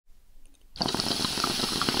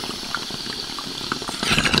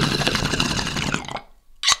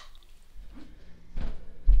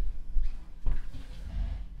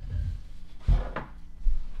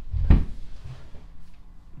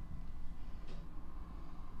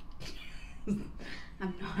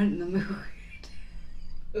I'm not in the mood.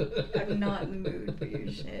 I'm not in the mood for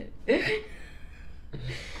your shit.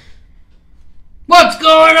 What's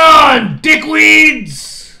going on,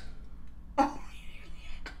 dickweeds?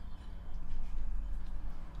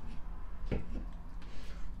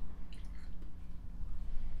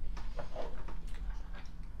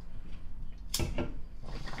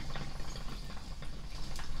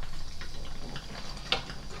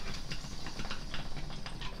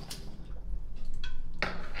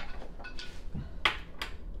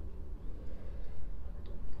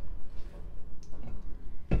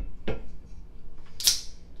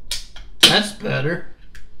 That's better.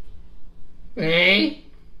 Hey?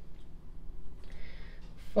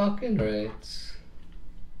 Fucking rights.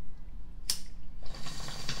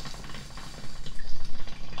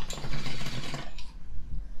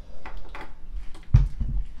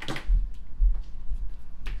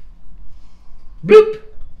 Bloop.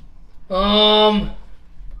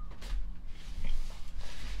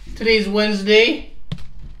 Today's Wednesday.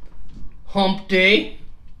 Hump day.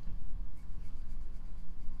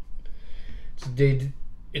 Today,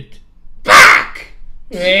 back!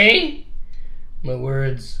 Hey? My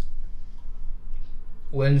words.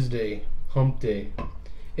 Wednesday, hump day.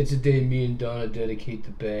 It's a day me and Donna dedicate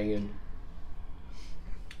to banging.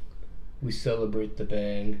 We celebrate the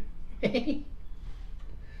bang. We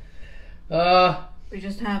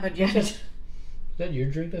just have a jet. Is that your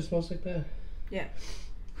drink that smells like that? Yeah.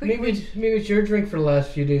 Maybe it's your drink for the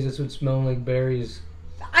last few days. That's what smelling like berries.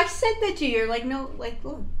 I said that to you. You're like, no, like,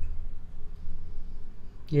 look.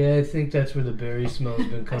 Yeah, I think that's where the berry smell's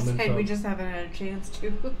been coming from. We just haven't had a chance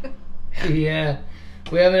to. Yeah,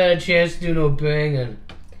 we haven't had a chance to do no banging.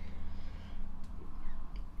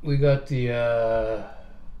 We got the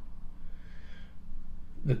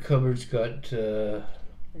cupboards got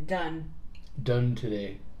done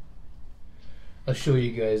today. I'll show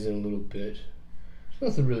you guys in a little bit.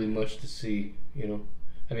 There's nothing really much to see, you know.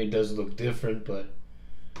 I mean, it does look different, but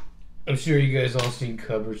I'm sure you guys all seen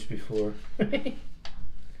cupboards before.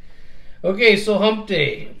 Okay, so hump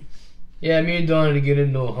day. Yeah, me and Donna to get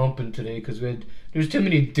into a humping today because there's too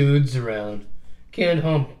many dudes around. Can't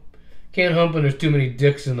hump when there's too many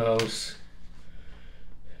dicks in the house.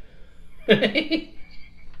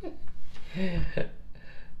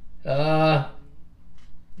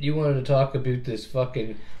 You wanted to talk about this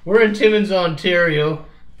fucking... We're in Timmins, Ontario.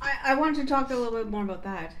 I want to talk a little bit more about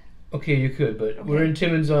that. Okay, you could, but okay. We're in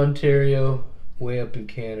Timmins, Ontario, way up in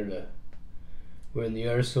Canada. We're in the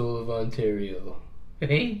arsehole of Ontario.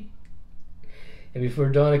 Hey? And before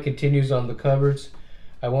Donna continues on the cupboards,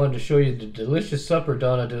 I wanted to show you the delicious supper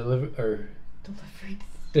Donna delivered.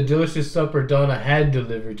 The delicious supper Donna had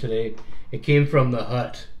delivered today. It came from the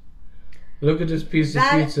Hut. Look at this piece of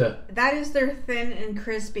pizza. That is their thin and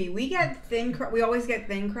crispy. We get we always get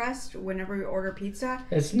thin crust whenever we order pizza.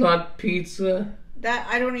 It's not pizza. That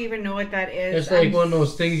I don't even know what that is. It's like one of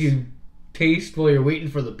those things you taste while you're waiting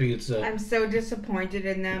for the pizza. I'm so disappointed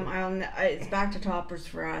in them. It's back to toppers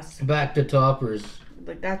for us. Back to toppers.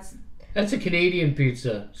 Like that's a Canadian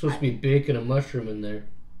pizza. It's supposed to be bacon and mushroom in there.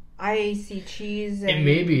 I see cheese. And it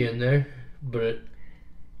may be in there, but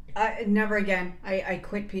never again. I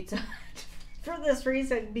quit pizza for this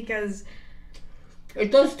reason because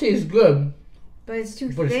it does taste good, but it's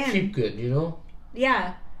too thin. But it's cheap good, you know.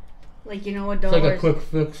 Yeah, like $1. It's like a quick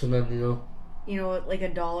fix, and then you know. You know, like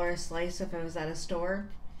 $1 a slice if it was at a store,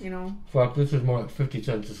 you know? Fuck, this is more like 50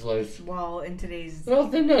 cents a slice. Well, in today's... I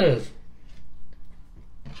don't think that is.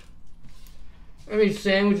 I mean,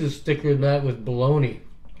 sandwiches thicker than that with bologna.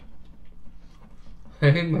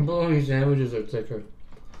 I think my bologna sandwiches are thicker.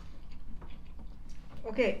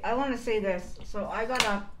 Okay, I want to say this. So I got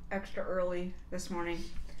up extra early this morning.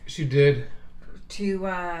 She did.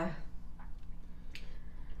 To,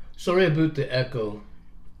 Sorry about the echo.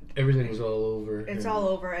 Everything's all over. It's all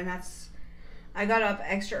over, and I got up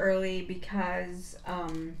extra early because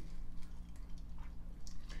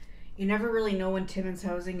you never really know when Timmins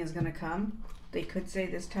housing is going to come. They could say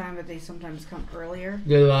this time, but they sometimes come earlier.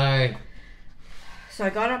 They lie. So I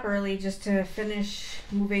got up early just to finish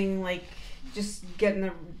moving, like, just getting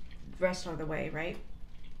the rest out of the way, right?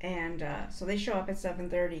 And so they show up at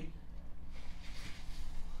 7:30.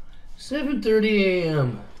 7:30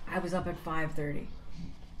 a.m. I was up at 5:30.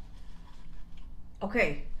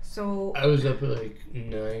 Okay, so I was up at like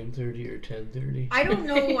 9:30 or 10:30. I don't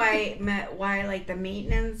know why like the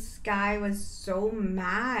maintenance guy was so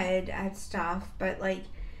mad at stuff, but like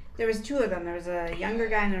there was two of them. There was a younger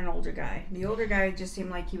guy and an older guy. The older guy just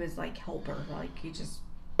seemed like he was like helper, like he just.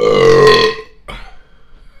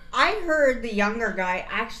 I I heard the younger guy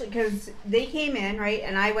actually, because they came in, right,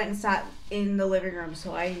 and I went and sat in the living room,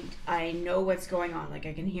 so I know what's going on, like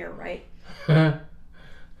I can hear, right?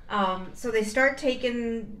 So they start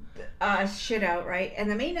taking shit out, right? And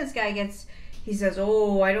the maintenance guy he says,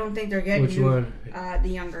 "Oh, I don't think they're getting." Which one? The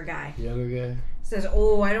younger guy. The younger guy says,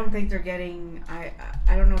 "Oh, I don't think they're getting. I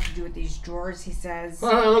don't know what to do with these drawers." He says,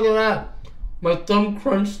 "Oh, look at that! My thumb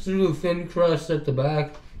crunched through the thin crust at the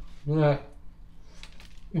back. Look at that."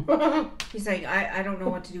 He's like, I don't know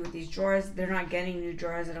what to do with these drawers. They're not getting new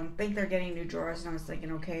drawers. I don't think they're getting new drawers. And I was thinking,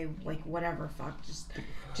 okay, like whatever, fuck,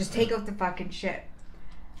 just take out the fucking shit.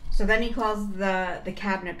 So then he calls the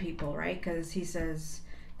cabinet people, right? Because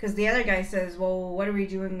the other guy says, well, what are we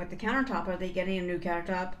doing with the countertop? Are they getting a new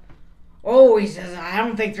countertop? Oh, he says, I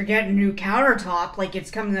don't think they're getting a new countertop. Like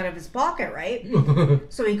it's coming out of his pocket, right?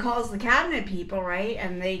 So he calls the cabinet people, right?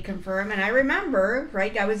 And they confirm. And I remember,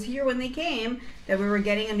 right? I was here when they came that we were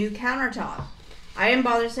getting a new countertop. I didn't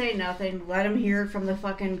bother saying nothing. Let him hear it from the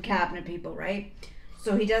fucking cabinet people, right?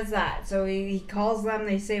 So he does that. So he calls them.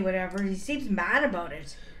 They say whatever. He seems mad about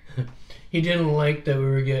it. He didn't like that we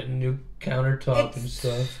were getting new countertop and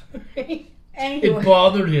stuff. Anyway, it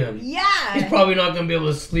bothered him. Yeah. He's probably not going to be able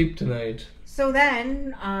to sleep tonight. So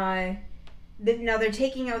then, now they're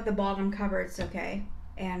taking out the bottom cupboards, okay?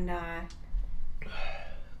 And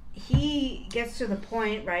he gets to the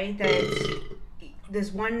point, right, that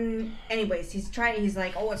this one, anyways, he's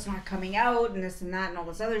like, oh, it's not coming out, and this and that, and all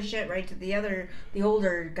this other shit, right, to the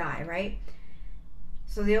older guy, right?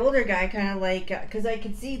 So the older guy kind of like, because I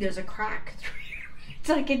could see there's a crack through here.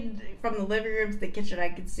 So from the living room to the kitchen, I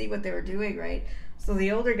could see what they were doing, right? So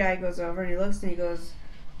the older guy goes over and he looks and he goes,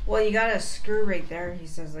 well, you got a screw right there, he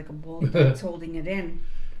says, like a bolt that's holding it in.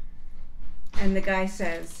 And the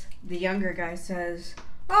younger guy says,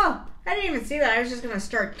 oh, I didn't even see that. I was just going to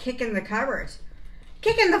start kicking the cupboards.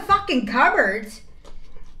 Kicking the fucking cupboards?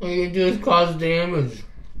 All you do is cause damage.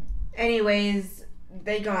 Anyways,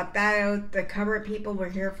 they got that out. The cupboard people were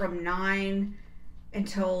here from 9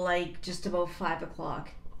 until like just about 5 o'clock.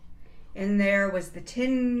 And there was the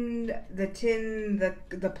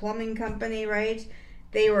plumbing company, right?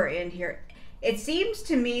 They were in here. It seems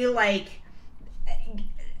to me like,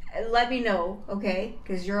 let me know, okay?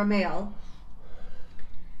 Because you're a male.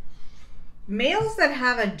 Males that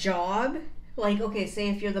have a job, like, okay, say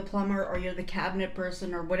if you're the plumber or you're the cabinet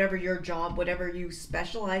person or whatever your job, whatever you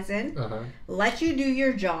specialize in, let you do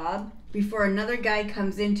your job before another guy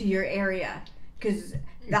comes into your area. Because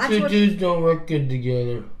that's two dudes don't work good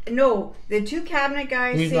together. No, the two cabinet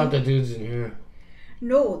guys... He's not the dudes in here.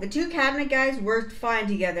 No, the two cabinet guys worked fine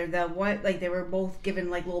together. They were both given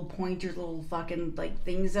like little pointers, little fucking like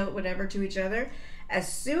things out, whatever, to each other.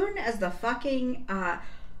 As soon as the fucking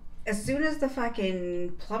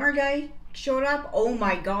plumber guy showed up, oh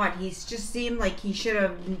my god, he just seemed like he should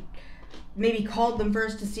have maybe called them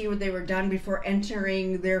first to see what they were done before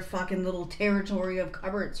entering their fucking little territory of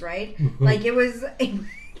cupboards, right? Like they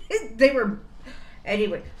were,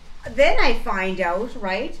 anyway. Then I find out,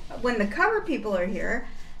 right, when the cupboard people are here,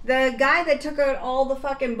 the guy that took out all the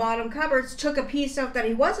fucking bottom cupboards took a piece out that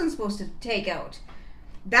he wasn't supposed to take out.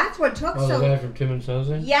 That's what took the guy from Timmins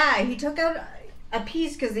housing? Yeah, he took out a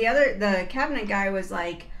piece because the cabinet guy was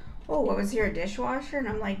like, oh, what was here, a dishwasher? And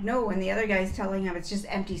I'm like, no. And the other guy's telling him it's just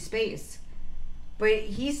empty space. But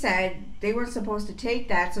he said they weren't supposed to take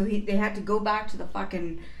that, so they had to go back to the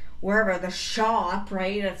fucking wherever, the shop,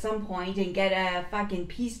 right, at some point and get a fucking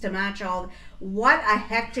piece to match all. What a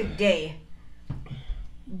hectic day.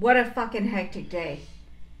 What a fucking hectic day.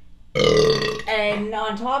 And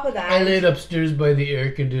on top of that, I laid upstairs by the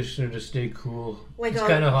air conditioner to stay cool. It's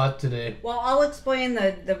kind of hot today. Well, I'll explain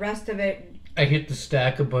the rest of it. I hit the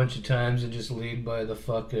stack a bunch of times and just laid by the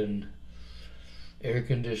fucking air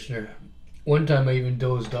conditioner. One time I even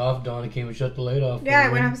dozed off. Donna came and shut the light off. Yeah, I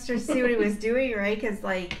went upstairs to see what he was doing, right? Because,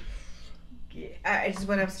 like, I just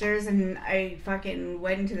went upstairs and I fucking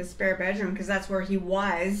went into the spare bedroom because that's where he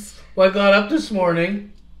was. Well, I got up this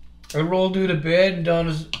morning. I rolled out of bed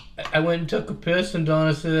and I went and took a piss and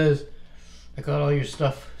Donna says, I got all your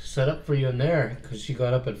stuff set up for you in there because she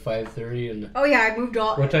got up at 5:30 and... Oh, yeah, I moved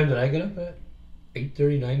all... What time did I get up at?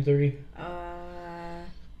 8:30, 9:30?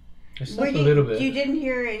 I slept a little bit. You didn't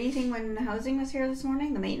hear anything when the housing was here this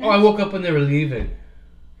morning? The maintenance? Oh, I woke up when they were leaving.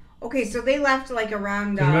 Okay, so they left like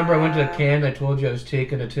around... remember I went to the can, I told you I was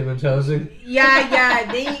taking a Timmins housing? Yeah,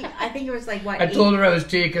 I think it was like, what, I told her I was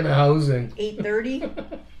taking a housing.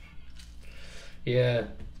 8:30? Yeah.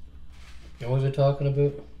 What was I talking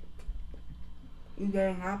about? You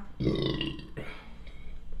getting up?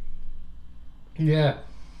 Yeah.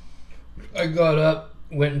 I got up,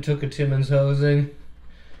 went and took a Timmins housing.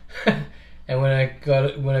 And when I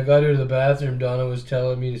got her to the bathroom, Donna was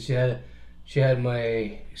telling me that she had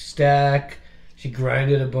my stack. She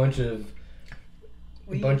grinded a bunch of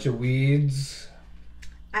weeds.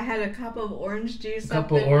 I had a cup of orange juice.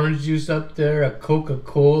 Orange juice up there, a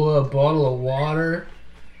Coca-Cola, a bottle of water.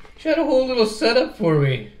 She had a whole little setup for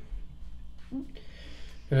me.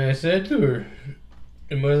 And I said to her,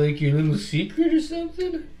 "Am I like your little secret or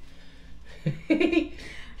something?"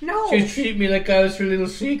 No. She was treating me like I was her little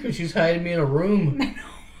secret. She's hiding me in a room.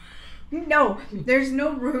 No, there's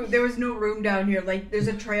no room. There was no room down here. Like, there's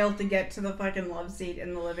a trail to get to the fucking love seat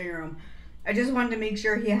in the living room. I just wanted to make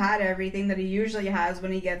sure he had everything that he usually has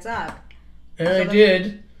when he gets up. And so I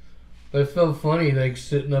did. But it felt funny, like,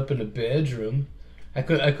 sitting up in the bedroom. I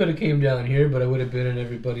could have came down here, but I would have been in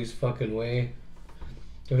everybody's fucking way.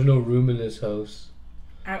 There was no room in this house.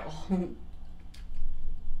 At all.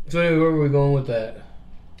 So anyway, where were we going with that?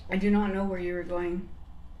 I do not know where you were going.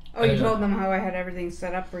 Oh, you told them how I had everything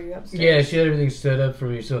set up for you upstairs. Yeah, she had everything set up for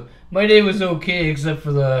me. So my day was okay, except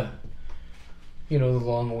for the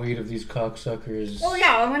long wait of these cocksuckers. Oh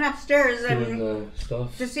yeah, I went upstairs doing the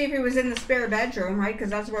stuff to see if he was in the spare bedroom, right? Because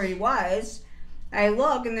that's where he was. I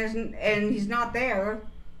look and he's not there.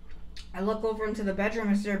 I look over into the bedroom.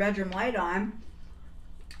 I see their bedroom light on.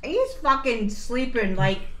 He's fucking sleeping,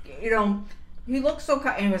 like, he looked so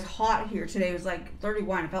and it was hot here today. It was like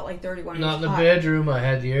 31. It felt like 31. Not in the bedroom. I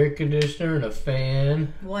had the air conditioner and a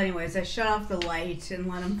fan. Well, anyways, I shut off the light and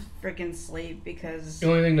let him freaking sleep because... The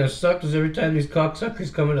only thing that sucked is every time these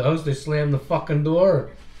cocksuckers come in the house, they slam the fucking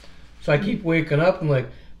door. So I keep waking up and like...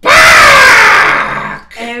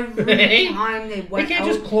 Every time they went They can't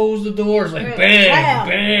just close the doors like bang,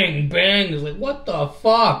 bang, bang. It's like, what the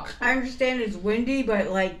fuck? I understand it's windy, but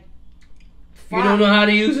like... Fuck. You don't know how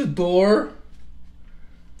to use a door?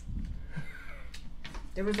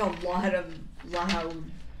 There was a lot of loud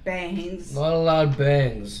bangs. A lot of loud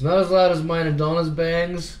bangs. Not as loud as mine and Donna's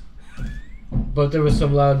bangs, but there was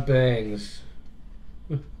some loud bangs.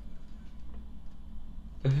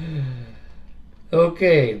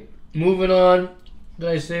 Okay, moving on. Did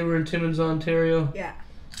I say we're in Timmins, Ontario? Yeah.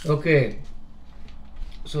 Okay.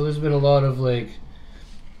 So there's been a lot of like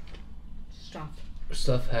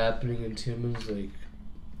stuff happening in Timmins, like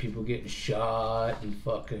people getting shot and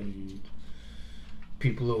fucking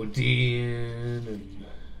people ODing and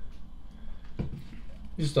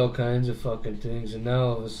just all kinds of fucking things. And now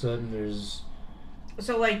all of a sudden there's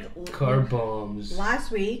car bombs. Last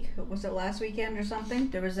week, was it last weekend or something?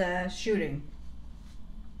 There was a shooting.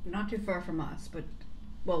 Not too far from us, but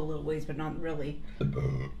a little ways, but not really.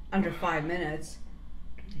 Under 5 minutes.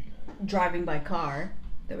 Driving by car,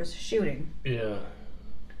 there was a shooting. Yeah.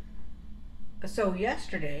 So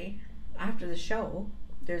yesterday, after the show,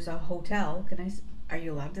 there's a hotel. Are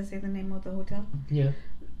you allowed to say the name of the hotel? Yeah.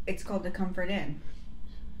 It's called the Comfort Inn.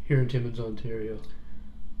 Here in Timmins, Ontario.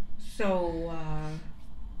 So,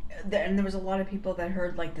 and there was a lot of people that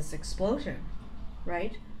heard like this explosion,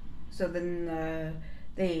 right? So then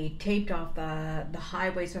they taped off the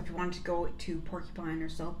highway. So if you wanted to go to Porcupine or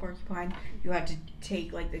South Porcupine, you had to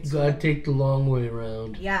take take the long way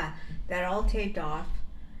around. Yeah, that all taped off.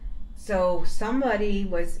 So somebody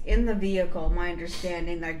was in the vehicle, my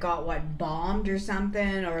understanding, that got bombed or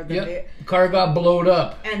something, or the car got blowed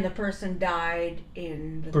up, and the person died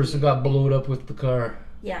in the person got blowed up with the car.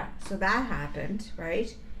 Yeah, so that happened,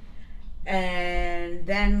 right? And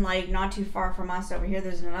then, like, not too far from us over here,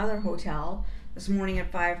 there's another hotel. This morning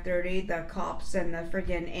at 5:30, the cops and the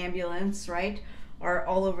friggin' ambulance, right, are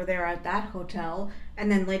all over there at that hotel. And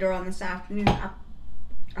then later on this afternoon,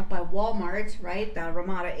 up by Walmart, right, the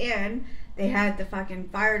Ramada Inn, they had the fucking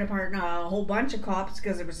fire department, a whole bunch of cops,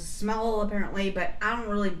 because there was a smell apparently, but I don't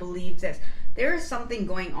really believe this. There is something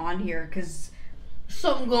going on here, because...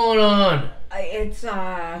 Something going on. It's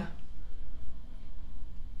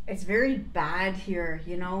very bad here,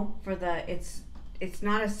 it's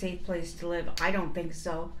not a safe place to live. I don't think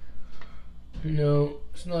so. No,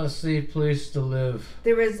 it's not a safe place to live.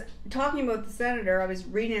 There was, talking about the senator, I was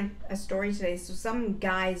reading a story today. So some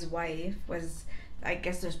guy's wife was, I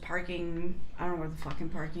guess there's parking, I don't know where the fucking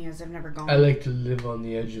parking is. I've never gone. I like to live on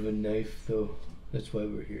the edge of a knife, though. That's why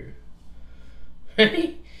we're here.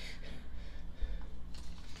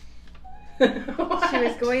 She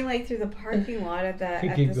was going like through the parking lot at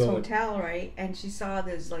this hotel, right? And she saw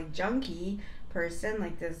this like junkie person,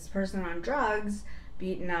 like this person on drugs,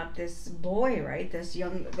 beating up this boy, right? This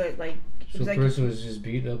young, like... So the person was just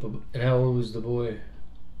beating up and how old was the boy?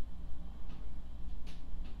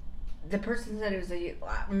 The person said it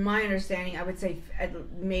was my understanding, I would say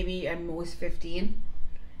maybe at most 15.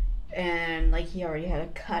 And like he already had a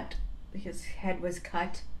cut. His head was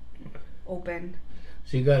cut. open.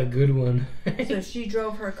 So you got a good one. So she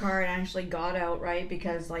drove her car and actually got out, right?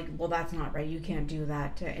 Because, like, well, that's not right. You can't do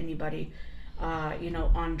that to anybody,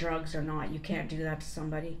 on drugs or not. You can't do that to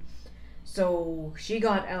somebody. So she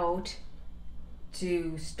got out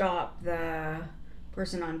to stop the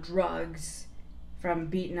person on drugs from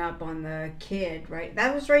beating up on the kid, right?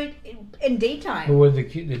 That was right in daytime. But what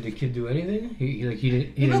did the kid do anything? He didn't. He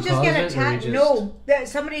People didn't just cause get it, attacked. No,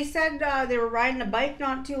 somebody said they were riding a bike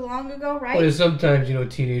not too long ago, right? Well, sometimes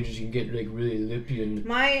teenagers can get like really lippy and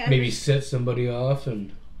maybe set somebody off,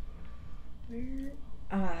 and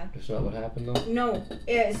that's not what happened though. No,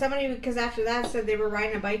 somebody, because after that said they were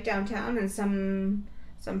riding a bike downtown and some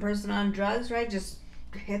person on drugs, right, just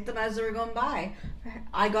hit them as they were going by.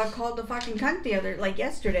 I got called the fucking cunt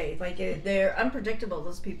yesterday. They're unpredictable,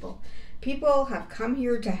 those people. People have come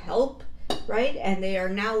here to help, right? And they are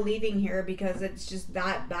now leaving here because it's just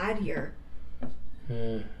that bad here.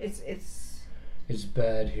 It's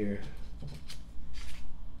bad here.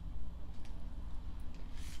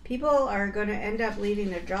 People are going to end up leaving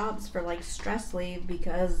their jobs for stress leave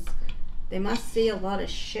because they must see a lot of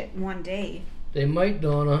shit in one day. They might,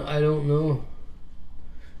 Donna. I don't know.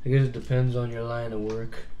 I guess it depends on your line of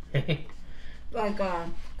work.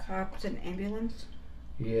 Cops and ambulance?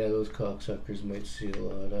 Yeah, those cocksuckers might see a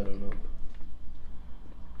lot. I don't know.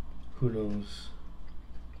 Who knows?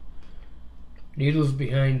 Needles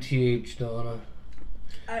behind TH, Donna.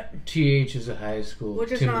 TH is a high school.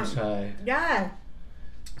 Which is Timmins High. Yeah.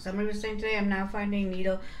 Somebody was saying today, I'm now finding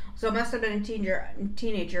needle. So it must have been a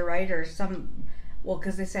teenager, right? Or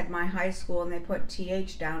because they said my high school and they put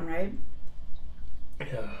TH down, right?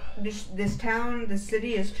 Yeah. This town, the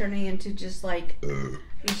city is turning into just it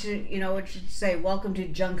should say, welcome to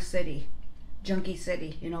Junkie City,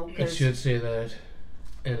 It should say that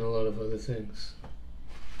and a lot of other things.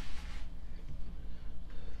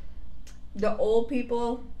 The old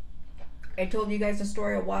people, I told you guys a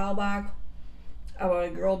story a while back about a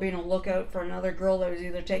girl being on the lookout for another girl that was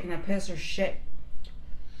either taking a piss or shit.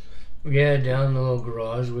 Yeah, down the little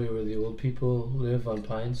garageway where the old people live on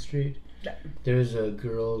Pine Street. There's a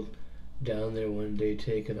girl down there one day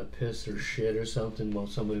taking a piss or shit or something while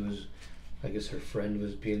somebody was, I guess her friend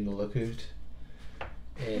was being the lookout.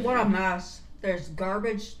 And what a mess. There's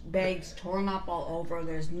garbage bags torn up all over.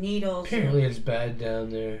 There's needles. Apparently it's bad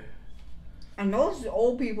down there. And those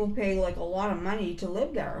old people pay a lot of money to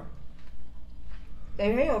live there.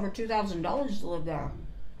 They pay over $2,000 to live there.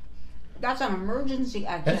 That's an emergency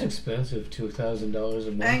exit. That's expensive, $2,000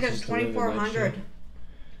 a month. I think it's $2,400.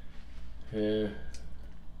 Yeah.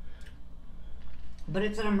 But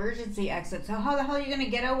it's an emergency exit. So how the hell are you going to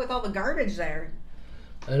get out with all the garbage there?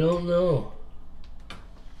 I don't know.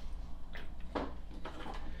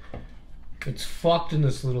 It's fucked in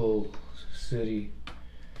this little city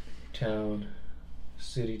town. It's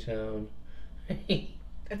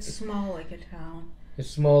small like a town. It's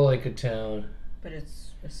small like a town. But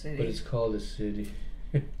it's a city. But it's called a city.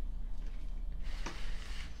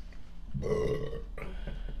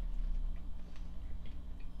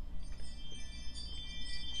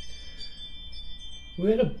 We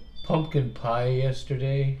had a pumpkin pie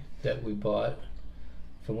yesterday that we bought.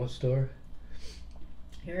 From what store?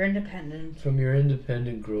 Your independent. From your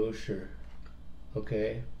independent grocer.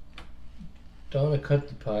 Okay. Donna cut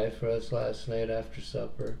the pie for us last night after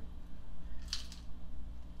supper.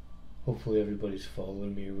 Hopefully everybody's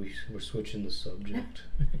following me. We're switching the subject.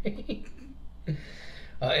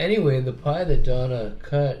 Anyway, the pie that Donna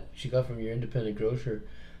cut, she got from your independent grocer.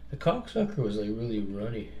 The cocksucker was really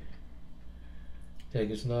runny.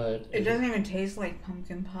 It's not. It doesn't even taste like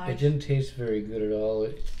pumpkin pie. It didn't taste very good at all.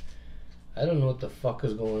 I don't know what the fuck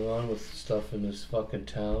is going on with stuff in this fucking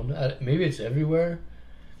town. Maybe it's everywhere,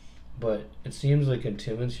 but it seems like in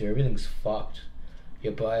Timmins here, everything's fucked.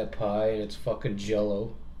 You buy a pie and it's fucking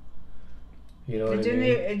Jello. You know what I mean?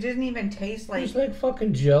 It didn't even taste like... It's like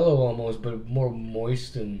fucking Jello almost, but more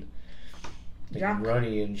moist and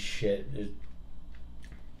runny and shit.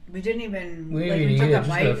 We didn't even... We didn't eat it. Just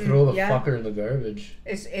gotta throw the fucker in the garbage.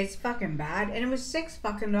 It's fucking bad, and it was $6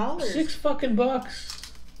 fucking. $6.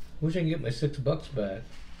 Wish I could get my $6 back.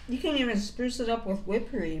 You can't even spruce it up with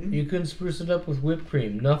whipped cream. You couldn't spruce it up with whipped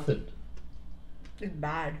cream. Nothing. It's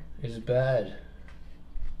bad. It's bad.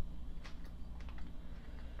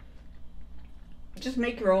 Just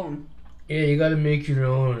make your own. Yeah, you gotta make your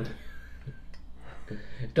own.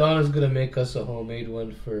 Donna's gonna make us a homemade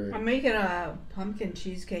one for... I'm making a pumpkin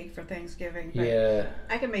cheesecake for Thanksgiving. Yeah.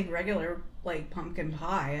 I can make regular, pumpkin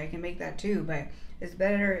pie. I can make that too, but it's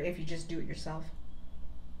better if you just do it yourself.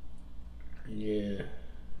 Yeah.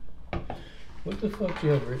 What the fuck do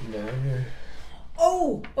you have written down here?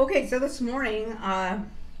 Oh, okay. So this morning,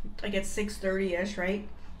 like at 6:30ish, right?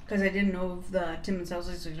 Because I didn't know if the Timmins house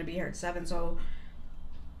was going to be here at 7, so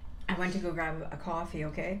I went to go grab a coffee.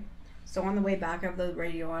 Okay. So on the way back, I have the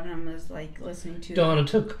radio on, and I was like listening to. Donna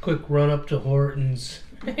took a quick run up to Hortons.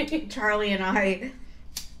 Charlie and I.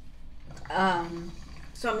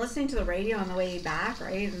 So I'm listening to the radio on the way back,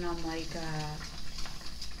 right? And I'm like,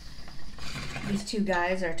 these two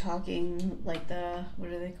guys are talking like what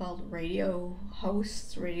are they called? Radio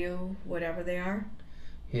hosts, radio, whatever they are.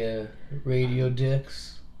 Yeah, radio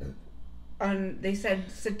dicks. They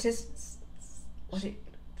said statistics.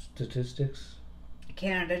 Statistics?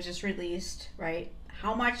 Canada just released, right?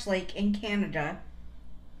 How much, like, in Canada,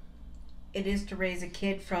 it is to raise a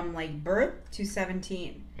kid from, like, birth to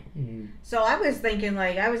 17. Mm. So I was thinking,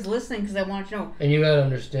 like, I was listening because I wanted to know. And you gotta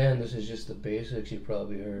understand, this is just the basics you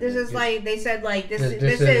probably heard. This is like, they said, like, this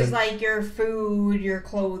is like your food, your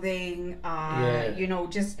clothing, you know,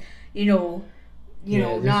 just, not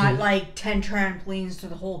like 10 trampolines to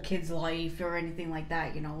the whole kid's life or anything like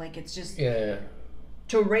that, you know, like, it's just. Yeah.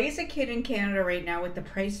 To raise a kid in Canada right now with the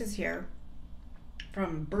prices here,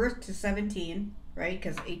 from birth to 17, right,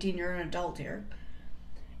 because 18 you're an adult here,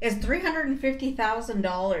 is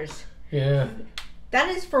 $350,000. Yeah. That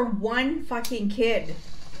is for one fucking kid.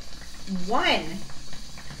 One.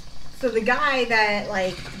 So the guy that,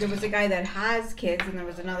 like, there was a guy that has kids, and there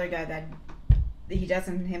was another guy that he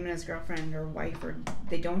doesn't, him and his girlfriend or wife, or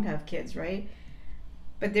they don't have kids, right?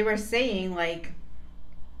 But they were saying, like,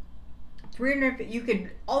 300, you could,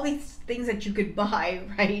 all these things that you could buy,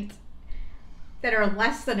 right, that are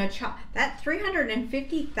less than a child, that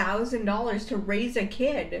 $350,000 to raise a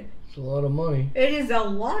kid. It's a lot of money. It is a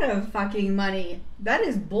lot of fucking money. That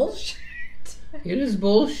is bullshit. It is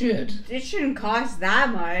bullshit. It shouldn't cost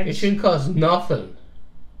that much. It shouldn't cost nothing.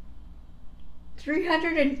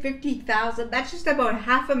 $350,000. That's just about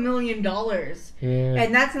 $500,000. Yeah.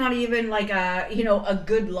 And that's not even like a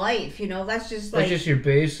good life. That's just like. That's just your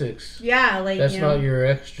basics. Yeah, like. That's not your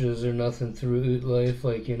extras or nothing through life.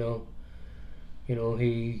 Like hey,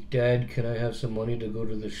 Dad, can I have some money to go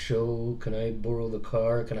to the show? Can I borrow the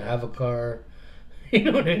car? Can I have a car? You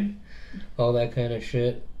know what I mean? All that kind of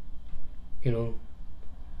shit.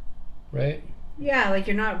 Right? Yeah, like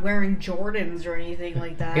you're not wearing Jordans or anything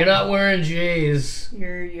like that. You're not wearing J's.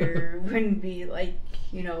 You're wouldn't be like,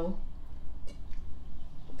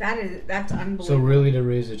 that's unbelievable. So really to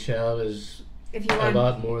raise a child is if you a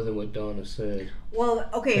lot more than what Donna said. Well,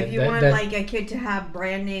 okay, if you want like a kid to have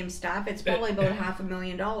brand name stuff, it's probably about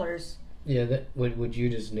 $500,000. Yeah, would you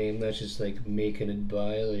just name that's just like making it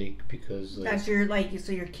buy, like, because like, that's your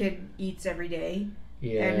so your kid eats every day.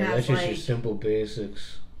 Yeah, and that's just your simple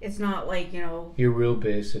basics. It's not like, your real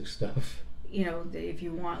basic stuff. If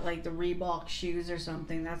you want like the Reebok shoes or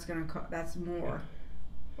something, that's more.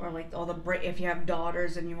 Or like all the if you have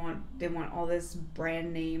daughters and they want all this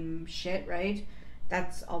brand name shit, right?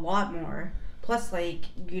 That's a lot more. Plus, like,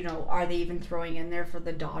 are they even throwing in there for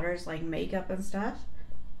the daughters like makeup and stuff?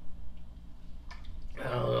 I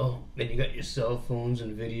don't know. Then you got your cell phones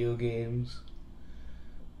and video games.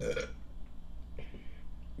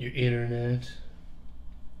 Your internet.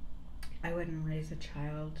 I wouldn't raise a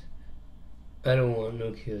child. I don't want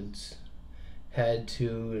no kids. Had to,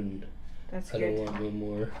 and that's I good. don't want no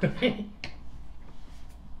more.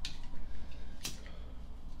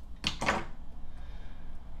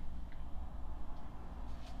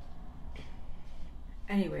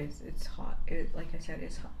 Anyways, it's hot. Like I said,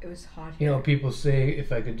 it was hot here. People say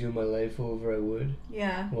if I could do my life over, I would.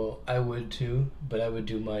 Yeah. Well, I would too, but I would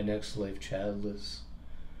do my next life childless.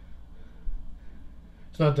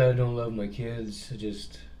 It's not that I don't love my kids.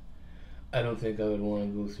 I don't think I would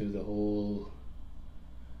want to go through the whole.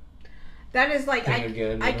 That is like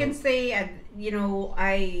again, I can say, when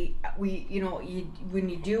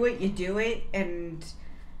you do it, you do it, and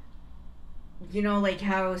like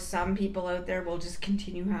how some people out there will just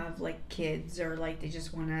continue to have like kids, or like they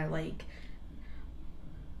just want to like.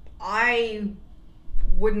 I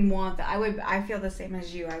wouldn't want that. I feel the same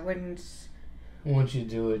as you. I wouldn't. Once you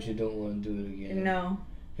do it, you don't want to do it again. No.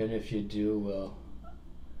 And if you do, well,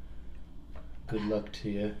 good luck to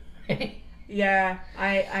you. Yeah,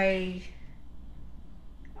 I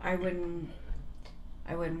wouldn't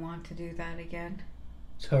want to do that again.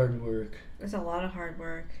 It's hard work. It's a lot of hard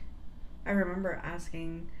work. I remember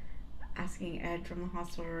asking Ed from the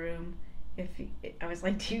hospital room I was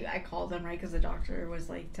like, I called him, right, because the doctor was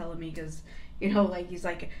like telling me, because like he's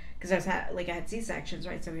like, because I had C-sections,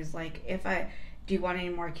 right, so he's like, do you want any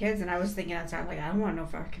more kids? And I was thinking at the time, like, I don't want no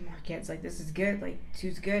fucking more kids, like, this is good, like,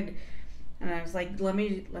 two's good. And I was like, let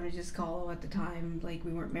me just call at the time. Like,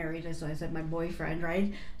 we weren't married, so I said my boyfriend,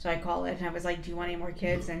 right? So I called it, and I was like, do you want any more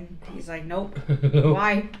kids? And he's like, nope.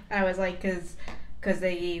 Why? I was like, because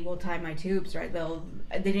they will tie my tubes, right?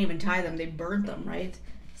 They didn't even tie them, they burnt them, right?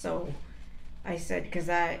 So I said,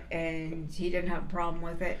 and he didn't have a problem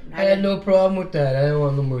with it. I had no problem with that. I don't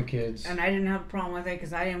want no more kids. And I didn't have a problem with it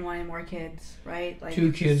because I didn't want any more kids, right? Like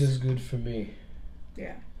 2 kids is good for me.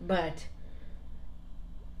 Yeah, but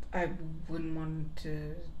I wouldn't want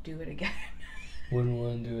to do it again. Wouldn't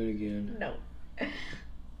want to do it again. No.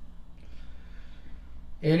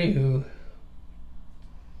 Anywho.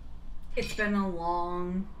 It's been a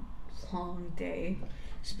long day.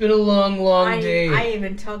 It's been a long day. I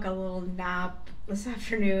even took a little nap this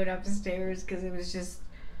afternoon upstairs because it was just,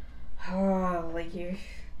 like you're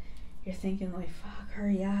thinking like, fuck,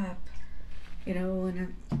 hurry up, you know,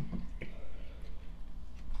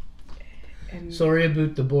 and sorry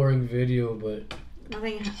about the boring video, but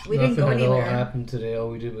we didn't go anywhere. Nothing at all happened today. All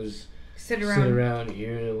we did was sit around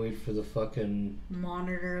here and wait for the fucking...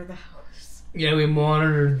 Monitor the house. Yeah, we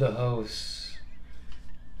monitored the house.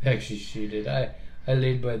 Actually, she did. I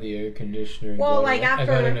laid by the air conditioner. Well, I got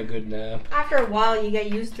in a good nap. After a while, you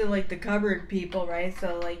get used to like the cupboard people, right?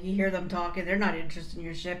 So like you hear them talking, they're not interested in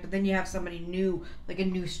your shit. But then you have somebody new, like a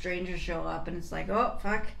new stranger, show up, and it's like, oh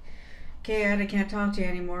fuck, okay, I can't talk to you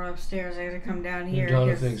anymore upstairs. I gotta come down here. And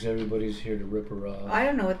Donna thinks everybody's here to rip her off. I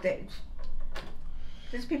don't know what they.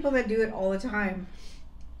 There's people that do it all the time.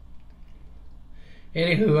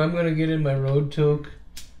 Anywho, I'm gonna get in my road toque.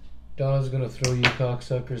 Donna's gonna throw you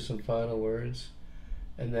cocksuckers some final words.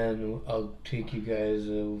 And then I'll take you guys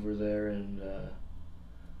over there, and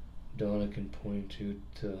Donna can point to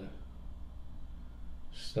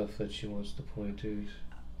stuff that she wants to point to.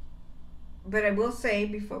 But I will say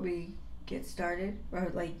before we get started,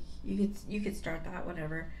 or like you could start that,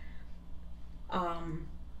 whatever.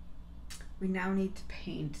 We now need to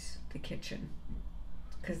paint the kitchen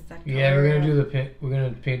because that. Yeah, we're gonna do we're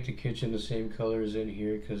gonna paint the kitchen the same color as in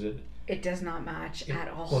here because it does not match at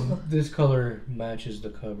all. Well, this color matches the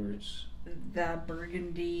cupboards. The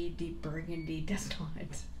burgundy, deep burgundy, does not.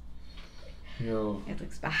 No. It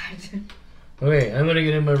looks bad. Okay, I'm gonna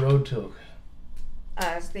get in my road toque.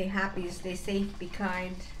 Stay happy, stay safe, be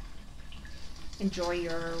kind. Enjoy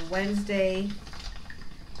your Wednesday.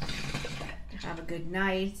 Have a good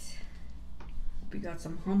night. Hope you got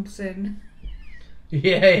some humps in.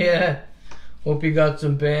 Yeah. Hope you got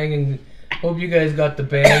some banging. Hope you guys got the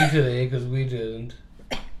bang today, because we didn't.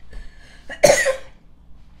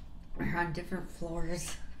 We're on different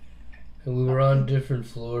floors. And we were on different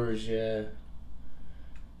floors, yeah.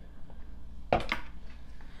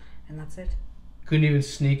 And that's it. Couldn't even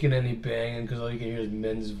sneak in any banging, because all you can hear is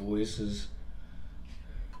men's voices.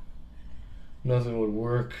 Nothing would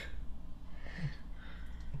work.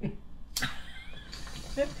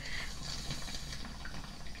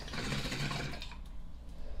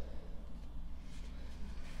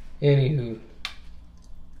 Anywho.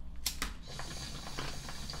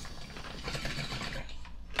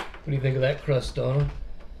 What do you think of that crust, Donna?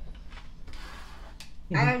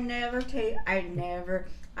 I have never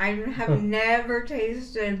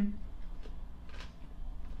tasted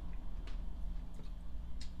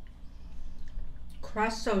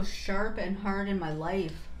crust so sharp and hard in my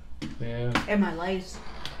life. Yeah. In my life.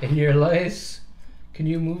 In your lice? Can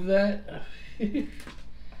you move that? You're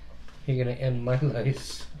gonna end my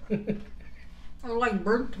lice. I like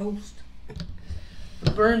burnt toast.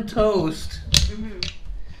 Burnt toast? Mm-hmm.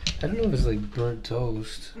 I don't know if it's like burnt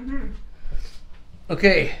toast. Mm-hmm.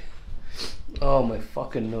 Okay. Oh, my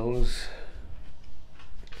fucking nose.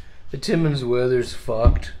 The Timmins weather's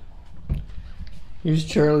fucked. Here's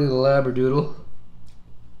Charlie the Labradoodle.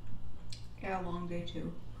 Yeah, a long day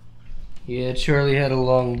too. Yeah, Charlie had a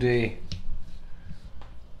long day.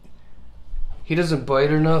 He doesn't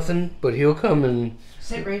bite or nothing, but he'll come and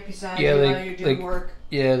sit right beside you while you're doing work.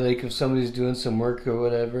 Yeah, like if somebody's doing some work or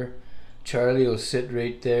whatever, Charlie will sit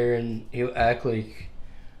right there and he'll act like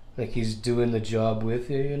he's doing the job with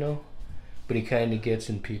you, you know? But he kind of gets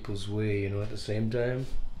in people's way, you know, at the same time.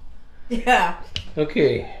 Yeah.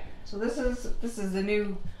 Okay. So this is the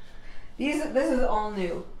new. This is all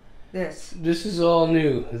new. This is all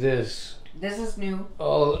new. This is new.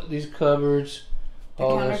 All these cupboards. The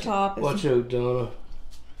countertop. Watch out, Donna.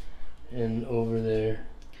 And over there.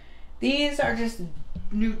 These are just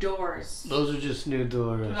new doors. Those are just new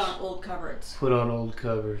doors. Put on old cupboards. Put on old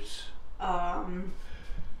cupboards. And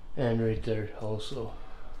right there also.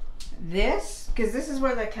 This, because this is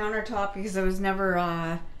where the countertop, because it was never,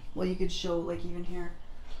 well, you could show, like, even here.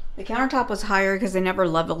 The countertop was higher because they never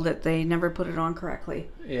leveled it. They never put it on correctly.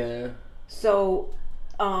 Yeah. So,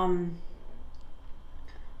 the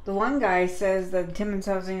one guy says that Timmins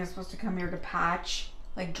Housing is supposed to come here to patch,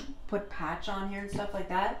 like put patch on here and stuff like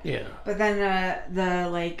that. Yeah. But then the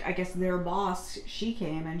like, I guess their boss, she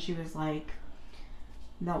came and she was like,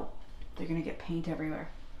 no, they're gonna get paint everywhere.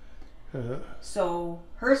 So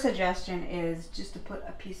her suggestion is just to put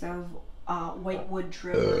a piece of white wood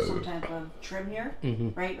trim or some type of trim here,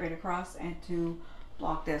 right across, and to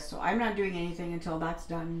block this. So I'm not doing anything until that's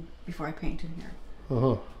done before I paint in here.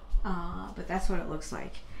 But that's what it looks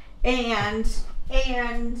like. And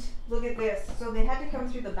look at this. So they had to come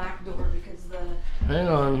through the back door because Hang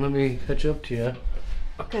on, let me catch up to you.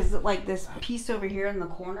 Because like this piece over here in the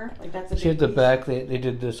corner, like that's a See big at the piece. back, they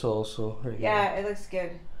did this also. Right Yeah, it looks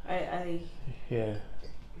good. Yeah.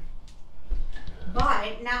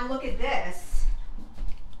 But now look at this.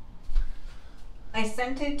 I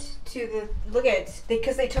sent it to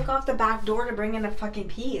because they took off the back door to bring in the fucking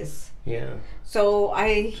piece. Yeah. So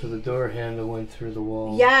the door handle went through the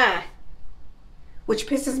wall. Yeah. Which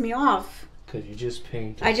pisses me off. Because you just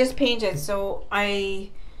painted. I just painted, so I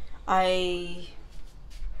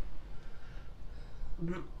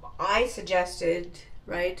suggested,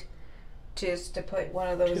 right, just to put one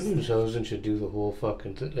of those. Timmins Housing should do the whole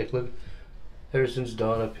fucking thing. Like, look, ever since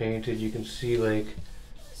Donna painted, you can see, like,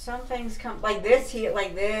 some things come like this here,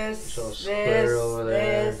 like this. It's all square over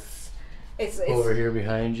there. This. It's over here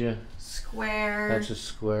behind you. Square. That's a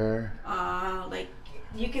square. Like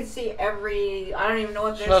you can see every. I don't even know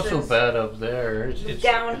what this is. It's not so bad up there. It's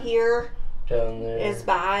down here. Down there is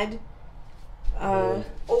bad.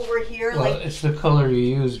 Over here, well, like it's the color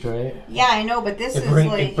you used, right? Yeah, I know, but this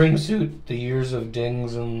it brings out the years of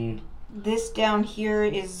dings and. This down here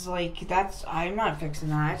is like that's. I'm not fixing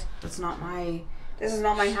that. That's not my. This is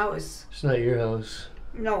not my house. It's not your house.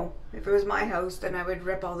 No, if it was my house, then I would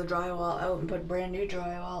rip all the drywall out and put brand new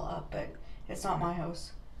drywall up. But it's not my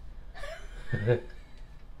house.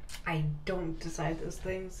 I don't decide those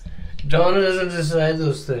things. Donna doesn't decide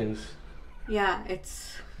those things. Yeah,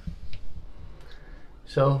 it's.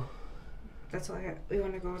 So. That's why we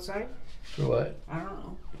want to go outside. For what? I don't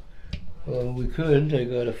know. Well, we could. I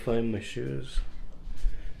gotta find my shoes.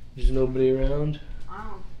 There's nobody around. I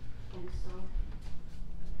don't think so.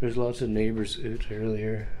 There's lots of neighbors out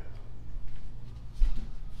earlier.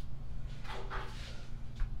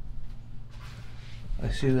 I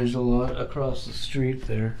see there's a lot across the street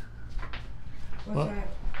there. What's that?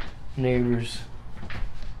 Neighbors.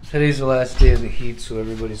 Today's the last day of the heat, so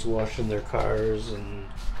everybody's washing their cars and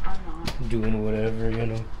doing whatever, you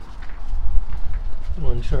know. Come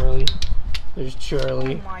on, Charlie. There's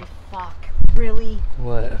Charlie. Oh my fuck. Really?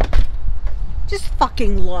 What? Just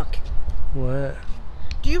fucking look. What?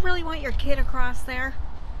 Do you really want your kid across there?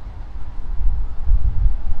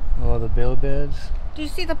 Oh, the bill beds? Do you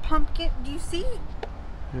see the pumpkin? Do you see?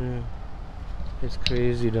 Yeah. It's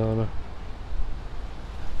crazy, Donna.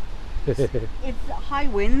 It's high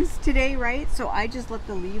winds today, right? So I just let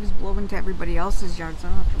the leaves blow into everybody else's yard so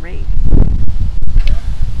I don't have to rake.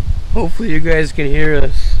 Hopefully you guys can hear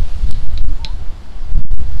us.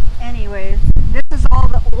 Anyways, this is all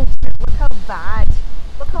the old shit. Look how bad.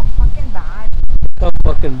 Look how fucking bad. How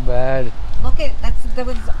fucking bad. Look at there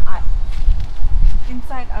was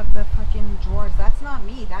inside of the fucking drawers. That's not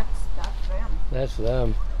me. That's them. That's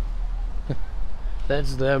them.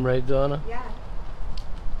 That's them, right, Donna? Yeah.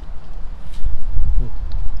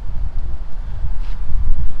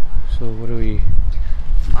 So what do we?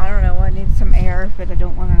 I don't know. I need some air, but I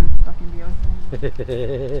don't want to fucking deal with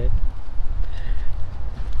it.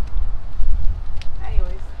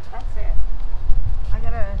 Anyways, that's it. I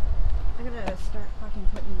gotta start fucking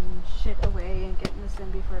putting shit away and getting this in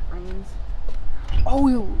before it rains. Oh,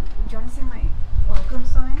 do you want to see my welcome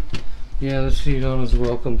sign? Yeah, let's see Donna's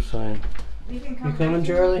welcome sign. You can come. You coming,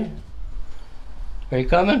 Charlie? Are you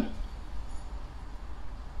coming?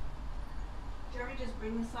 Do you want me to just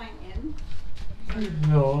bring the sign in?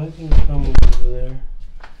 No, I can come over there.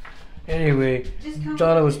 Anyway,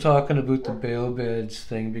 Donna was talking about the bail beds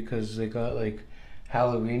thing because they got like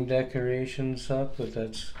Halloween decorations up, but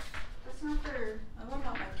that's not for. I wouldn't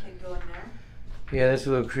want my kid going there. Yeah, that's a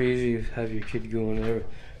little crazy to have your kid going there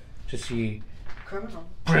to see criminal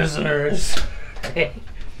prisoners.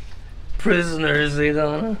 Prisoners, eh,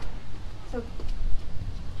 Donna? So,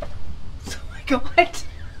 oh my god.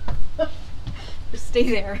 Just stay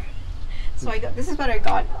there. So I got, this is what I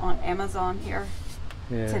got on Amazon here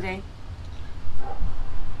today.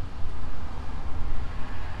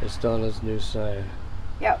 It's Donna's new sign.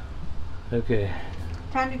 Yep. Okay.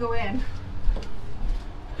 Time to go in.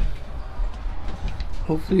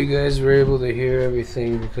 Hopefully you guys were able to hear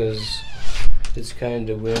everything because It's kind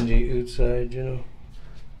of windy outside, you know.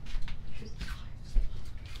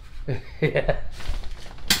 Yeah.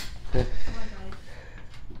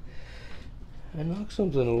 I knocked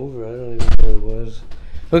something over. I don't even know what it was.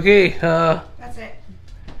 Okay, That's it.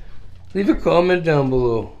 leave a comment down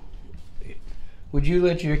below. Would you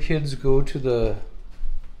let your kids go to the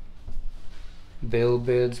Bell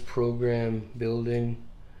Beds program building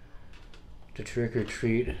to trick or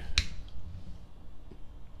treat?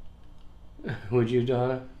 Would you,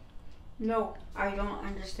 Donna? No, I don't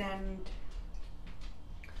understand.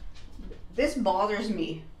 This bothers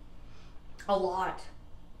me a lot.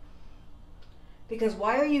 Because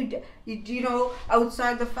why are you know,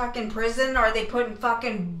 outside the fucking prison, are they putting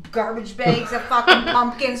fucking garbage bags of fucking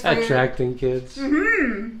pumpkins for attracting kids?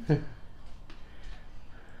 Mm-hmm.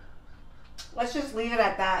 Let's just leave it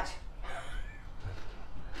at that.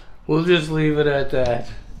 We'll just leave it at that.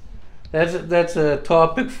 That's a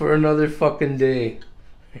topic for another fucking day.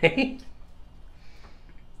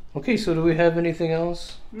 Okay, so do we have anything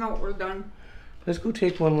else? No, we're done. Let's go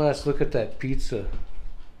take one last look at that pizza.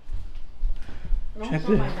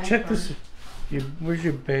 Check this. Where's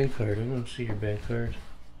your bank card? I don't see your bank card.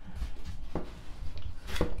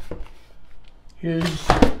 Here's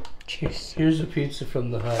a pizza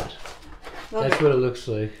from the hut. That's what it looks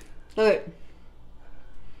like. Look.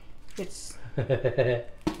 It's.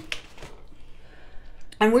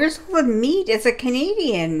 And where's all the meat? It's a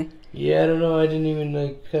Canadian. Yeah, I don't know. I don't even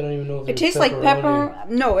know if it tastes like pepper.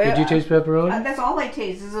 No. Did you taste pepperoni? That's all I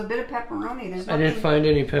taste. Is a bit of pepperoni. There's nothing. I didn't find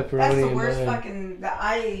any pepperoni. That's the worst fucking.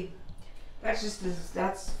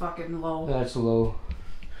 That's fucking low. That's low.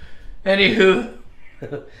 Anywho,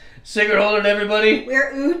 cigarette holder, everybody.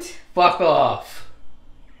 We're oot. Fuck off.